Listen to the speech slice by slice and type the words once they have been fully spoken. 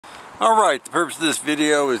Alright, the purpose of this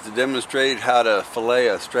video is to demonstrate how to fillet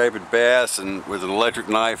a striped bass and with an electric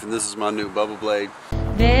knife, and this is my new Bubba blade.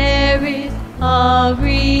 There is a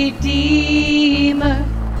Redeemer,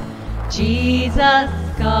 Jesus,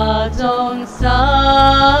 God's own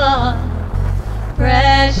Son,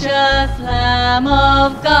 precious Lamb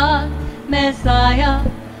of God, Messiah,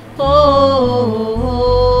 Holy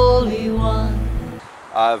One.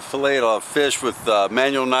 I've filleted a fish with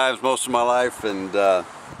manual knives most of my life, and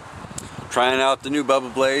trying out the new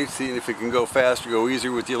Bubba blade, seeing if it can go faster, go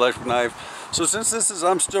easier with the electric knife. So since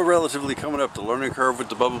I'm still relatively coming up the learning curve with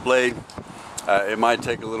the Bubba blade, it might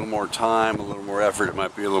take a little more time, a little more effort, it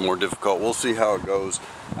might be a little more difficult. We'll see how it goes.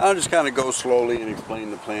 I'll just kind of go slowly and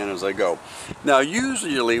explain the plan as I go. Now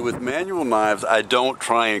usually with manual knives, I don't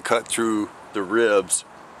try and cut through the ribs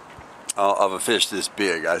of a fish this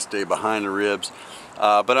big. I stay behind the ribs.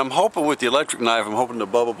 But I'm hoping with the electric knife, I'm hoping the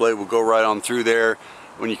Bubba blade will go right on through there.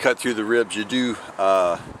 When you cut through the ribs, you do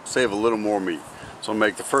save a little more meat. So I'll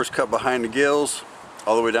make the first cut behind the gills,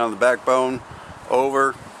 all the way down the backbone,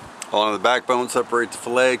 over, along the backbone, separate the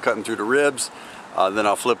fillet, cutting through the ribs. Then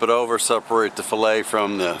I'll flip it over, separate the fillet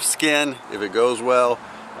from the skin, if it goes well,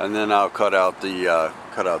 and then I'll cut out the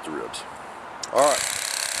ribs. All right.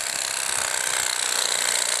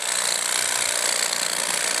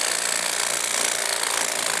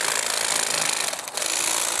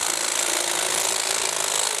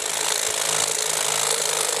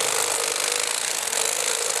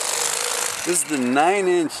 This is the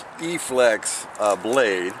 9-inch E-Flex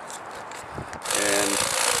blade, and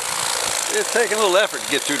it's taking a little effort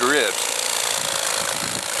to get through the ribs.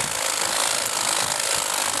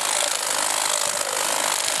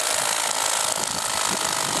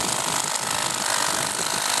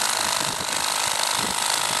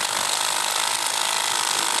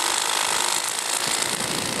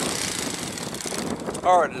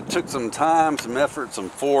 Alright, it took some time, some effort, some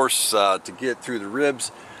force to get through the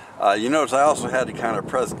ribs. You notice I also had to kind of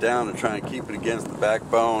press down to try and keep it against the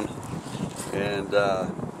backbone, and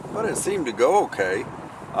but it seemed to go okay,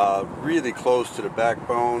 really close to the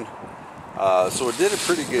backbone, so it did a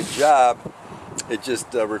pretty good job. It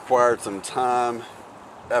just required some time,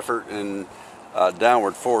 effort, and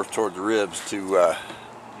downward force toward the ribs to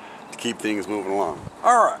keep things moving along.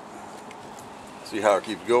 Alright, see how it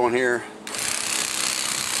keeps going here.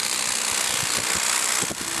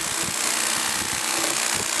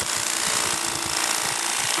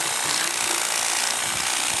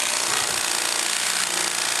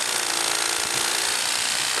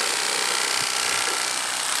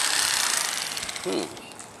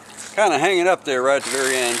 Kind of hanging up there right at the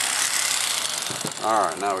very end.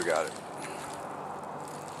 Alright, now we got it.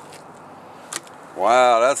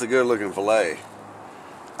 Wow, that's a good looking fillet.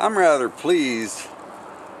 I'm rather pleased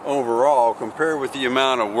overall compared with the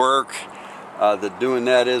amount of work that doing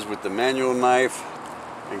that is with the manual knife,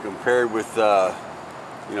 and compared with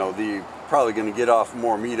you know, the probably going to get off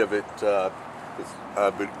more meat of it.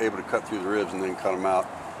 I've been able to cut through the ribs and then cut them out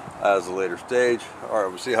as a later stage. Alright,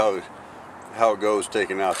 we'll see how it goes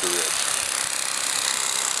taking out the ribs.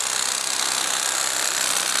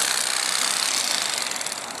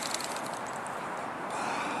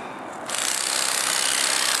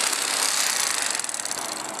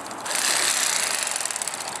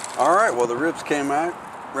 Alright, well the ribs came out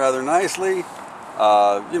rather nicely.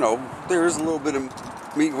 You know, there's a little bit of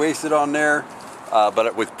meat wasted on there,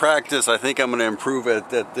 but with practice I think I'm going to improve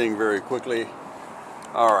at that thing very quickly.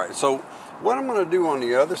 Alright, so what I'm going to do on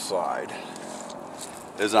the other side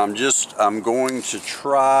is I'm going to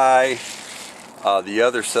try the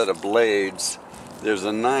other set of blades. There's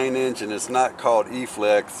a 9-inch, and it's not called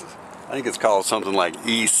E-Flex. I think it's called something like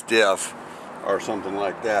E-Stiff or something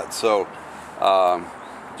like that. So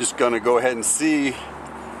just going to go ahead and see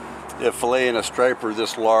if filleting a striper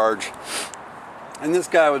this large, and this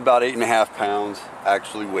guy was about 8.5 pounds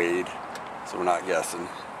actually weighed, so we're not guessing.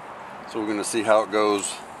 So we're going to see how it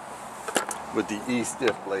goes with the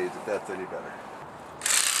E-Stiff blades, if that's any better.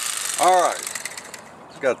 Alright,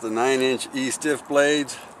 it's got the 9-inch E-Stiff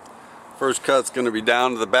blades. First cut's going to be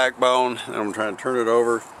down to the backbone, and I'm trying to turn it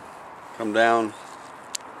over, come down,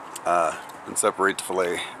 and separate the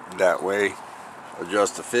fillet that way.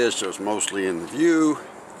 Adjust the fish so it's mostly in view.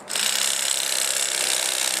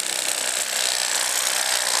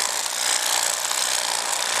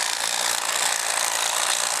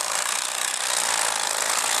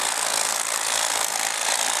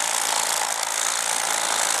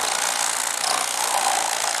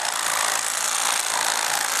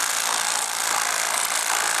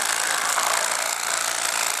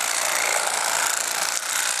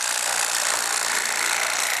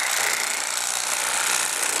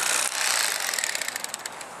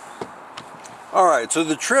 Alright, so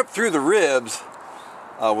the trip through the ribs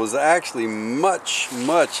was actually much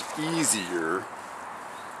easier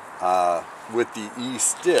with the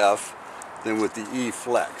E-stiff than with the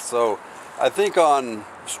E-flex. So I think on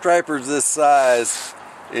stripers this size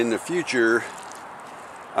in the future,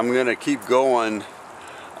 I'm going to keep going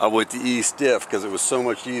with the E-stiff because it was so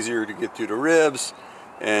much easier to get through the ribs,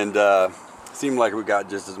 and seemed like we got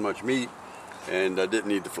just as much meat and didn't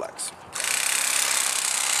need the flex.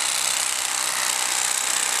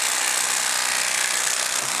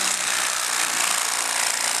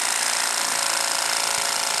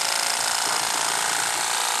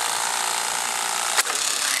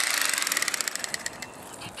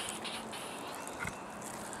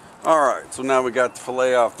 Alright, so now we got the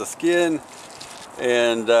fillet off the skin,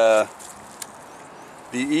 and the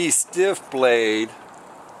E-stiff blade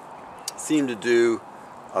seemed to do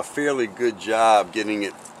a fairly good job getting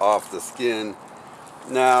it off the skin.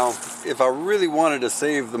 Now, if I really wanted to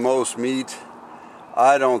save the most meat,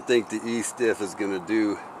 I don't think the E-stiff is going to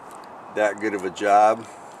do that good of a job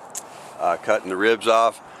cutting the ribs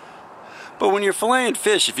off. But when you're filleting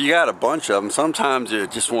fish, if you got a bunch of them, sometimes you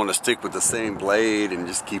just want to stick with the same blade and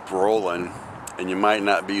just keep rolling, and you might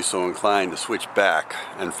not be so inclined to switch back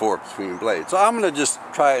and forth between blades. So I'm going to just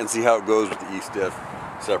try it and see how it goes with the E-stiff,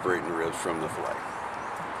 separating the ribs from the fillet.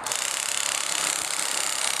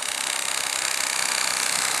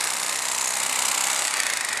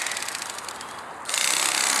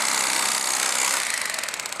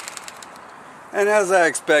 And as I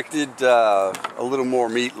expected, a little more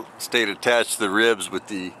meat stayed attached to the ribs with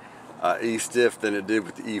the E-stiff than it did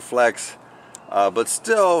with the E-flex. But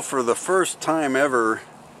still, for the first time ever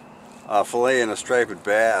filleting a striped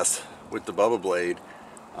bass with the Bubba blade,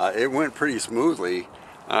 it went pretty smoothly.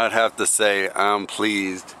 I'd have to say I'm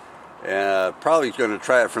pleased. Probably going to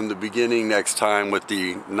try it from the beginning next time with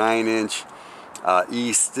the 9-inch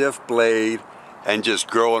E-stiff blade and just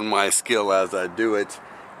growing my skill as I do it.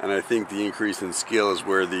 And I think the increase in skill is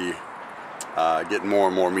where the getting more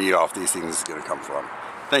and more meat off these things is going to come from.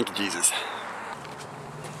 Thank you, Jesus.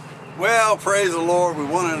 Well, praise the Lord. We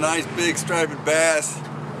wanted a nice big striped bass.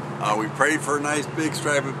 We prayed for a nice big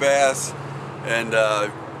striped bass. And,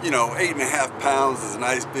 you know, 8.5 pounds is a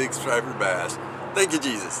nice big striped bass. Thank you,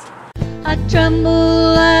 Jesus. I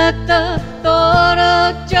tremble at the thought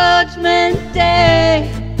of Judgment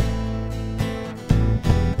Day.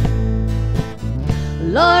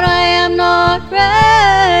 Lord, I am not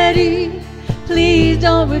ready. Please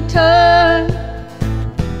don't return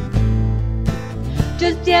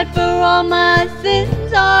just yet, for all my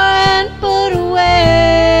sins are put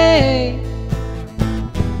away.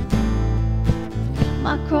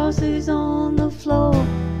 My cross is on the floor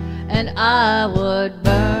and I would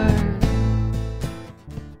burn.